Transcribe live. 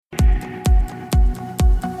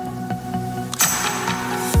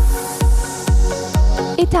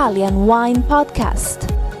Italian Wine Podcast.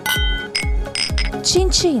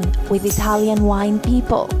 Chin Chin with Italian wine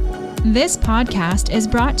people. This podcast is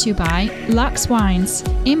brought to you by Lux Wines,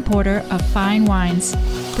 importer of fine wines,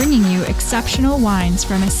 bringing you exceptional wines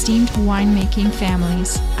from esteemed winemaking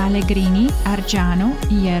families: Allegrini, Argiano,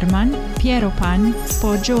 Yerman, Piero Pan,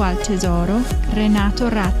 Poggio al Tesoro,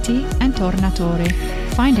 Renato Ratti, and Tornatore.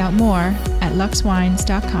 Find out more at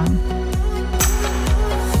luxwines.com.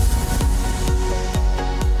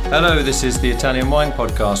 Hello, this is the Italian Wine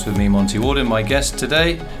Podcast with me, Monty Waldin. My guest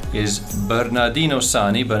today is Bernardino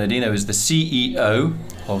Sani. Bernardino is the CEO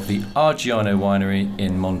of the Argiano winery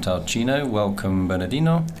in Montalcino. Welcome,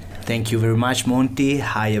 Bernardino. Thank you very much, Monty.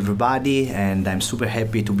 Hi, everybody, and I'm super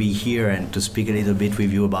happy to be here and to speak a little bit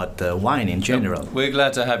with you about wine in general. We're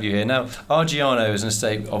glad to have you here. Now, Argiano is an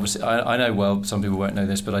estate, obviously, I know well, some people won't know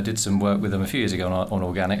this, but I did some work with them a few years ago on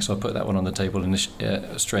organic, so I put that one on the table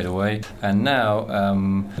straight away. And now,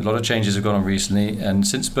 a lot of changes have gone on recently, and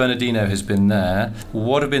since Bernardino has been there,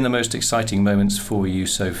 what have been the most exciting moments for you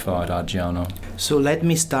so far at Argiano? So let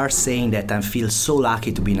me start saying that I feel so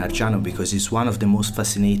lucky to be in Argiano because it's one of the most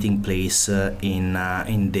fascinating place in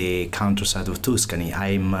the countryside of Tuscany.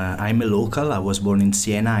 I'm a local. I was born in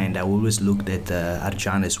Siena, and I always looked at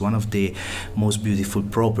Argiano as one of the most beautiful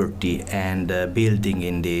property and building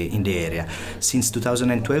in the area. Since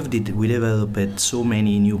 2012, we developed so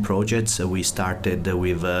many new projects. We started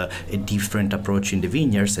with a different approach in the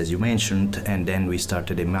vineyards, as you mentioned, and then we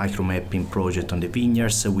started a micro mapping project on the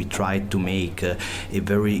vineyards. We tried to make a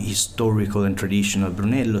very historical and traditional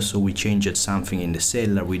Brunello, so we changed something in the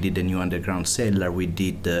cellar. We did a new underground cellar. We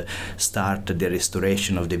did start the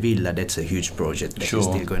restoration of the villa. That's a huge project that is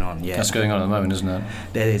still going on. Yeah, that's going on at the moment, isn't it?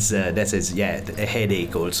 That is a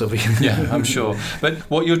headache also. Yeah, I'm sure. But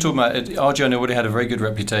what you're talking about, Argiano already had a very good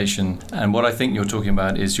reputation, and what I think you're talking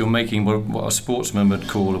about is you're making what a sportsman would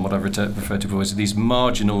call, and what I've referred to before, is these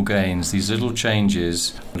marginal gains, these little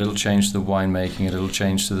changes, a little change to the winemaking, a little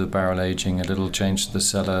change to the barrel aging, a little change to the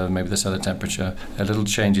cellar, maybe the cellar temperature, a little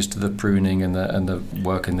changes to the pruning and the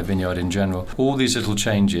work in the vineyard in general. All these little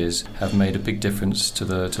changes have made a big difference to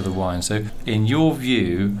the wine. So in your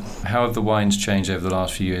view, how have the wines changed over the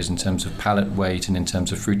last few years in terms of palate weight and in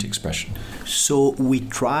terms of fruit expression? So we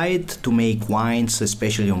tried to make wines,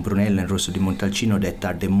 especially on Brunello and Rosso di Montalcino, that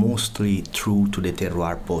are the mostly true to the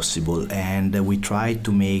terroir possible, and we tried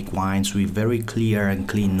to make wines with very clear and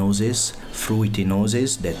clean noses, fruity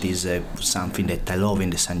noses. That is something that I love in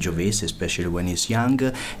the Sangiovese, especially when it's young.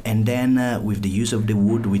 And then with the use of the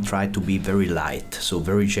wood, we try to be very light, so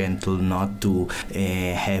very gentle, not to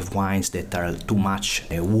have wines that are too much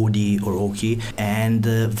woody or oaky, and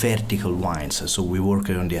vertical wines. So we work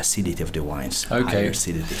on the acidity of the wines, higher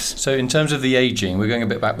acidities. So in terms of the aging, we're going a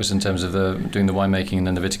bit backwards in terms of doing the winemaking and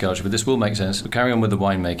then the viticulture, but this will make sense. We're carrying on with the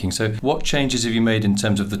winemaking. So what changes have you made in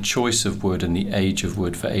terms of the choice of wood and the age of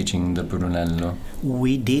wood for aging the Brunello?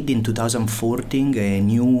 We did in 2014 a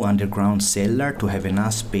new underground cellar to have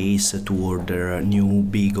enough space to order new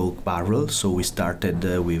big oak barrels. So we started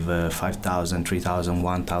with 5,000, 3,000,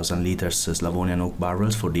 1,000 liters Slavonian oak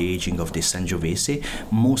barrels for the aging of the Sangiovese.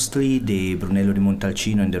 Mostly the Brunello di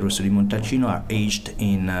Montalcino and the Rosso di Montalcino are aged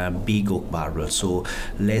in big oak barrels, so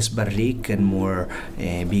less barrique and more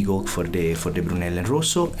big oak for the Brunello and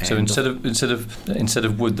Rosso. So instead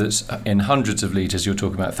of wood that's in hundreds of liters, you're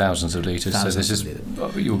talking about thousands of liters. So this is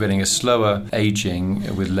you're getting a slower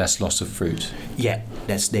aging with less loss of fruit. Yeah,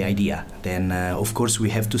 that's the idea. Then of course we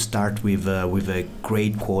have to start with a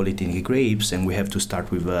great quality in the grapes, and we have to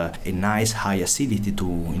start with a nice high acidity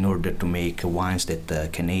in order to make wines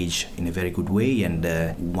that can age in a very good way, and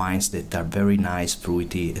wines that are very nice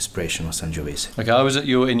fruity expression of Sangiovese. Okay, I was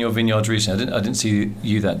in your vineyards recently. I didn't see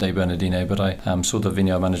you that day, Bernardino, but I saw the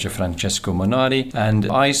vineyard manager Francesco Monari, and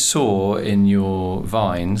I saw in your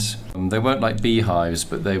vines, they weren't like beehives,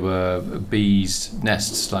 but they were bees'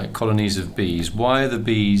 nests, like colonies of bees. Why are the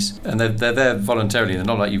bees, and they're there voluntarily, they're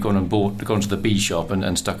not like you've gone to the bee shop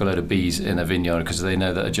and stuck a load of bees in a vineyard because they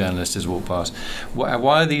know that a journalist has walked past.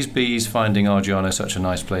 Why are these bees finding Argiano such a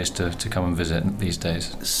nice place to come and visit these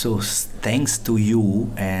days? So thanks to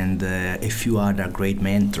you and a few other great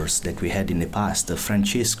mentors that we had in the past,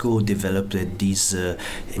 Francesco developed these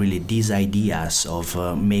ideas of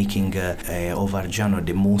making of Argiano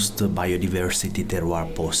the most biodiversity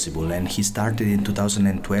terroir possible. And he started in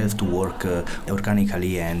 2012 to work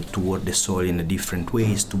organically and toward the soil in different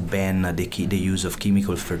ways, to ban the use of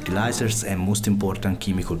chemical fertilizers and, most important,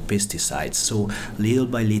 chemical pesticides. So little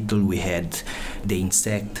by little we had the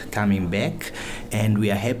insect coming back, and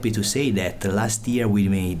we are happy to say that last year we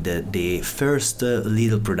made the first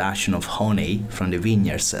little production of honey from the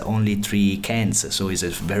vineyards, only 3 cans, so it's a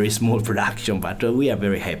very small production, but we are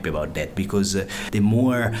very happy about that, because the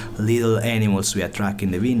more little animals we attract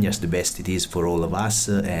in the vineyards, the best it is for all of us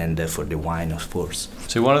and for the wine, of course.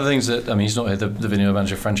 So one of the things that, I mean, he's not here, the vineyard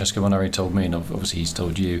manager Francesco Monari told me, and obviously he's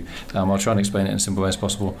told you, I'll try and explain it in a simple way as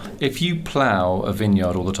possible. If you plough a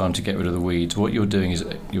vineyard all the time to get rid of the weeds, what you're doing is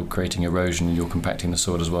you're creating erosion and you're compacting the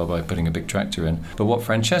soil as well by putting a big tractor in. But what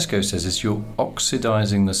Francesco says is you're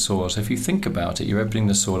oxidizing the soil. So if you think about it, you're opening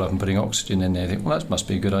the soil up and putting oxygen in there. You think, well, that must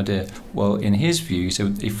be a good idea. Well, in his view,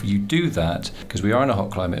 so if you do that, because we are in a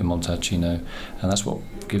hot climate in Montalcino, and that's what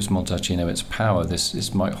gives Montalcino its power, this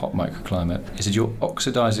hot microclimate, is that you're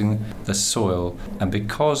oxidizing the soil, and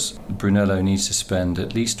because Brunello needs to spend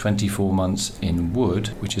at least 24 months in wood,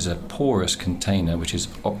 which is a porous container, which is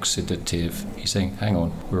oxidative, he's saying, hang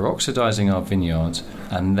on, we're oxidizing our vineyards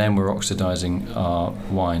and then we're oxidizing our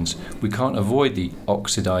wines. We can't avoid the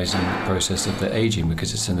oxidizing process of the aging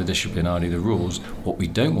because it's in the disciplinari, the rules. What we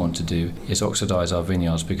don't want to do is oxidize our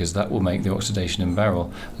vineyards, because that will make the oxidation in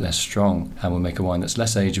barrel less strong and will make a wine that's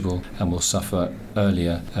less ageable and will suffer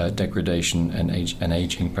earlier degradation and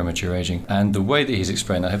aging, premature aging. And the way that he's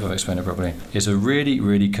explained, I hope I've explained it properly, is a really,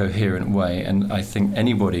 really coherent way. And I think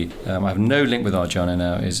anybody, I have no link with Argiano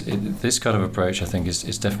now, this kind of approach I think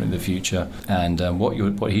is definitely the future. And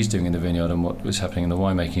what he's doing in the vineyard and what was happening in the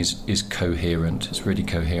winemaking is coherent. It's really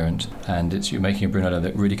coherent. And you're making a Brunello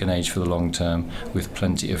that really can age for the long term with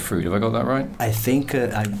plenty of fruit. Have I got that right? I think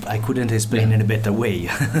I couldn't explain in a better way.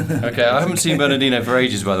 Okay, I haven't seen Bernardino for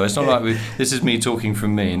ages, by the way. It's not like this is me talking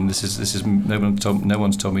from me, and this is no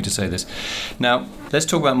one's told me to say this. Now, let's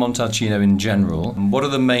talk about Montalcino in general. What are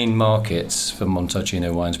the main markets for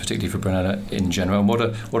Montalcino wines, particularly for Brunello in general? And what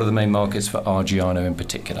are the main markets for Argiano in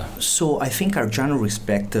particular? So I think Argiano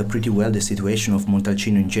respects pretty well the situation of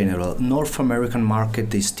Montalcino in general. North American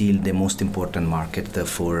market is still the most important market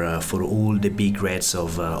for all the big reds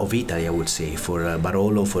of Italy, I would say, for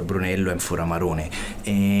Barolo, for Brunello, and for Amarone.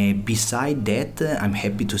 Beside that, I'm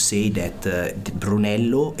happy to say that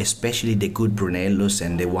Brunello, especially the good Brunellos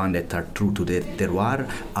and the ones that are true to the terroir,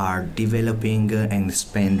 are developing and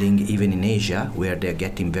expanding even in Asia, where they're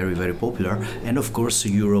getting very, very popular. And of course,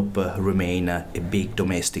 Europe remain a big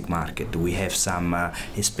domestic market. We have some,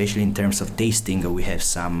 especially in terms of tasting, we have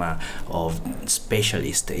some of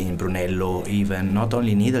specialists in Brunello, even not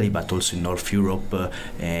only in Italy, but also in North Europe,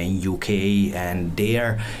 in UK, and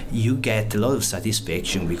there you get a lot of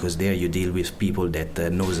satisfaction, because there you deal with people that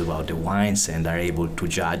knows about the wines and are able to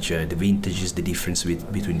judge the vintages, the difference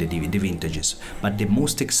between the vintages. But the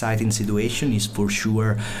most exciting situation is for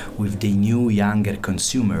sure with the new younger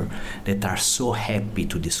consumer that are so happy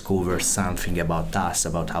to discover something about us,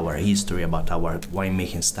 about our history, about our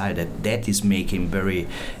winemaking style, that is making very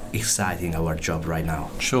exciting our job right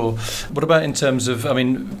now. Sure. What about in terms of, I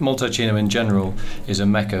mean, Montalcino in general is a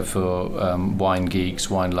mecca for wine geeks,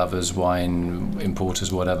 wine lovers, wine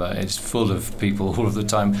importers, whatever. It's full of people all of the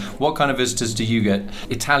time. What kind of visitors do you get?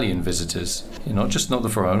 Italian visitors, not the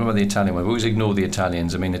foreign, I don't know about the Italian one. We always ignore the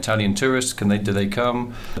Italians. I mean, Italian tourists, do they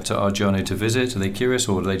come to Argiano to visit? Are they curious,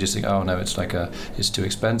 or do they just think, oh no, it's too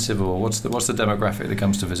expensive? Or what's the demographic that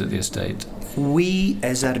comes to visit the estate? We,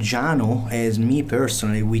 as Argiano, as me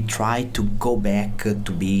personally, we try to go back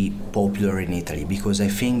to be popular in Italy, because I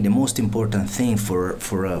think the most important thing for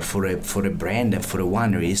a brand and for a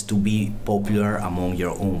winery is to be popular among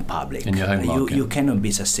your own public. In your home market. You cannot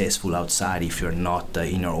be successful outside if you're not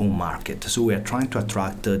in your own market. So we are trying to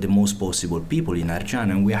attract the most possible people in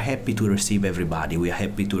Argiano, and we are happy to receive everybody. We are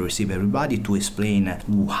happy to receive everybody, to explain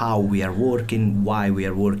how we are working, why we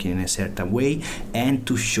are working in a certain way, and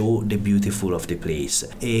to show the beautiful of the place.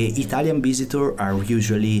 Italian visitors are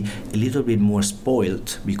usually a little bit more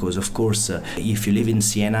spoiled, because of course if you live in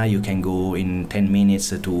Siena, you can go in 10 minutes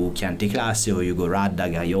to Chianti Classico, or you go Radda,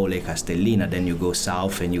 Gaiole, Castellina, then you go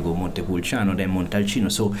south and you go Montepulciano, then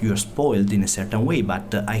Montalcino. So you're spoiled in a certain way,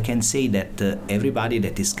 but I can say that everybody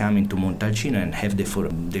that is coming to Montalcino and have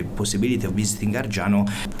the possibility of visiting Argiano,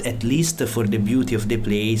 at least for the beauty of the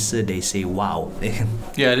place, they say wow.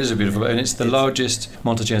 Yeah, it is a beautiful, and it's the largest,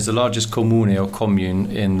 Montalcino is the largest comune or commune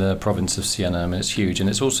in the province of Siena. I mean, it's huge, and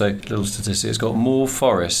it's also, little statistic, it's got more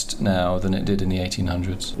forest now than it did in the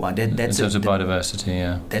 1800s. Wow, in terms of biodiversity,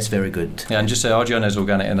 yeah. That's very good. Yeah, and just say Argiano is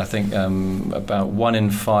organic, and I think about about 1 in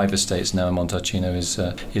 5 estates now in Montalcino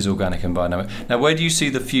is organic and biodynamic. Now, where do you see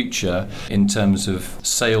the future in terms of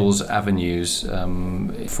sales avenues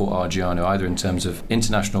for Argiano, either in terms of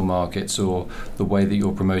international markets or the way that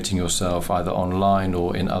you're promoting yourself, either online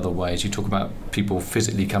or in other ways? You talk about people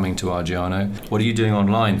physically coming to Argiano. What are you doing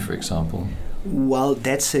online, for example? Well,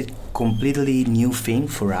 that's a completely new thing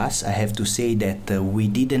for us. I have to say that we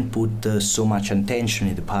didn't put so much attention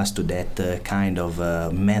in the past to that kind of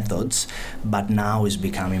methods, but now it's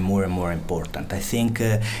becoming more and more important. I think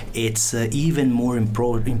it's even more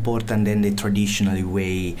important than the traditional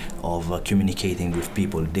way of communicating with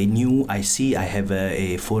people. I have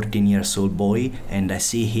a 14 years old boy, and I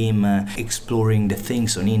see him exploring the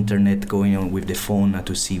things on internet, going on with the phone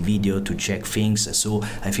to see video, to check things. So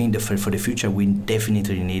I think for the future we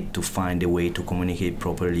definitely need to find a way to communicate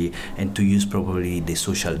properly and to use properly the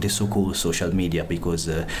so-called social media, because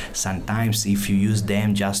sometimes if you use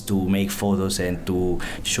them just to make photos and to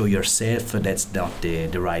show yourself, that's not the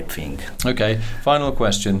right thing. Okay, final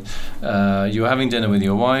question. You're having dinner with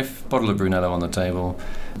your wife, bottle of Brunello on the table.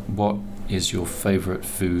 What is your favourite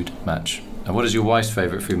food match? And what is your wife's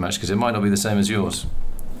favourite food match? Because it might not be the same as yours.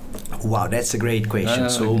 Wow, that's a great question.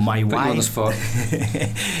 So my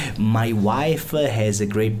wife has a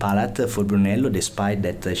great palate for Brunello, despite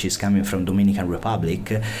that she's coming from Dominican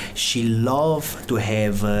Republic. She loves to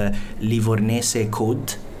have Livornese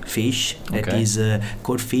cod fish, that is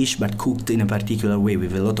cod fish but cooked in a particular way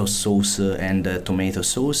with a lot of sauce and tomato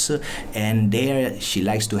sauce, and there she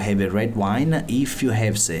likes to have a red wine. If you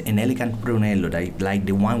have an elegant Brunello like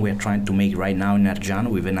the one we're trying to make right now in Argiano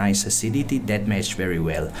with a nice acidity, that matches very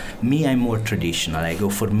well. Me, I'm more traditional. I go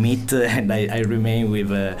for meat and I remain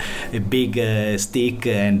with a big steak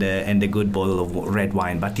and a good bottle of red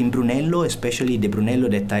wine. But in Brunello, especially the Brunello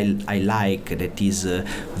that I like, that is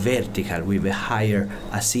vertical with a higher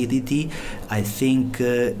acidity, I think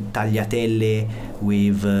tagliatelle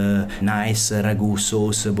with nice ragu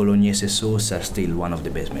sauce, bolognese sauce are still one of the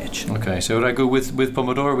best match. Okay, so ragu with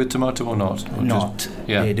pomodoro, with tomato or not? Or not.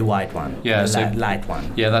 The white one. Yeah, the light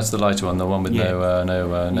one. Yeah, that's the lighter one, the one with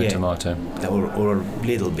no tomato. Or a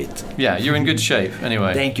little bit. Yeah, you're in good shape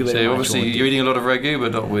anyway. Thank you very much. So obviously you're eating a lot of ragu,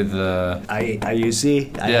 but not with... you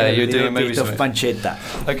see? You're doing maybe of pancetta.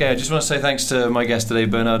 Okay, I just want to say thanks to my guest today,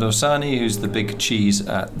 Bernardo Sani, who's the big cheese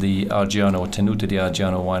at the Argiano, or Tenuta di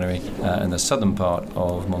Argiano winery in the southern part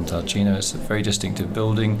of Montalcino. It's a very distinctive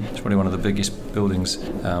building. It's probably one of the biggest buildings,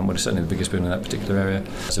 it's certainly the biggest building in that particular area.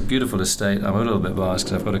 It's a beautiful estate. I'm a little bit biased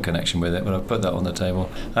because I've got a connection with it, but I've put that on the table.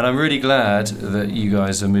 And I'm really glad that you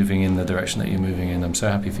guys are moving in the direction that you're moving in. I'm so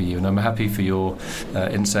happy for you, and I'm happy for your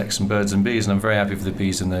insects and birds and bees, and I'm very happy for the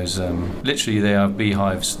bees in those, literally they are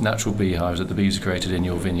beehives, natural beehives that the bees created in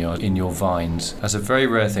your vineyard, in your vines. That's a very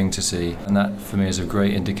rare thing to see, and that for me is a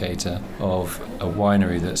great indicator of a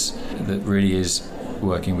winery that really is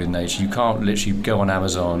working with nature. You can't literally go on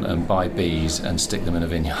Amazon and buy bees and stick them in a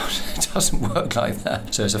vineyard. It doesn't work like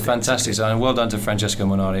that. So it's a fantastic sign. Well done to Francesco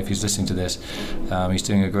Monari if he's listening to this. He's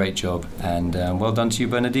doing a great job. And well done to you,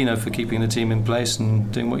 Bernardino, for keeping the team in place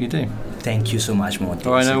and doing what you do. Thank you so much, Monty.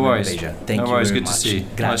 All right, no worries. Pleasure. Thank you very good much. To see you.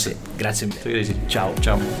 Grazie. Grazie. Take it easy. Ciao.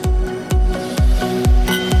 Ciao.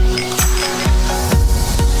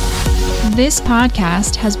 This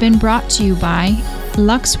podcast has been brought to you by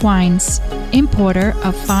Lux Wines, importer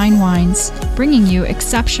of fine wines, bringing you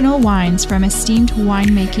exceptional wines from esteemed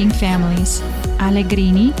winemaking families: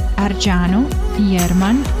 Allegrini, Argiano,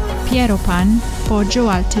 Ierman, Piero Pan, Poggio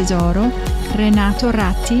al Tesoro, Renato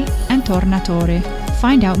Ratti, and Tornatore.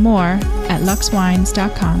 Find out more at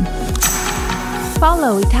luxwines.com.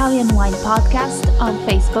 Follow Italian Wine Podcast on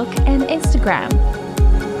Facebook and Instagram.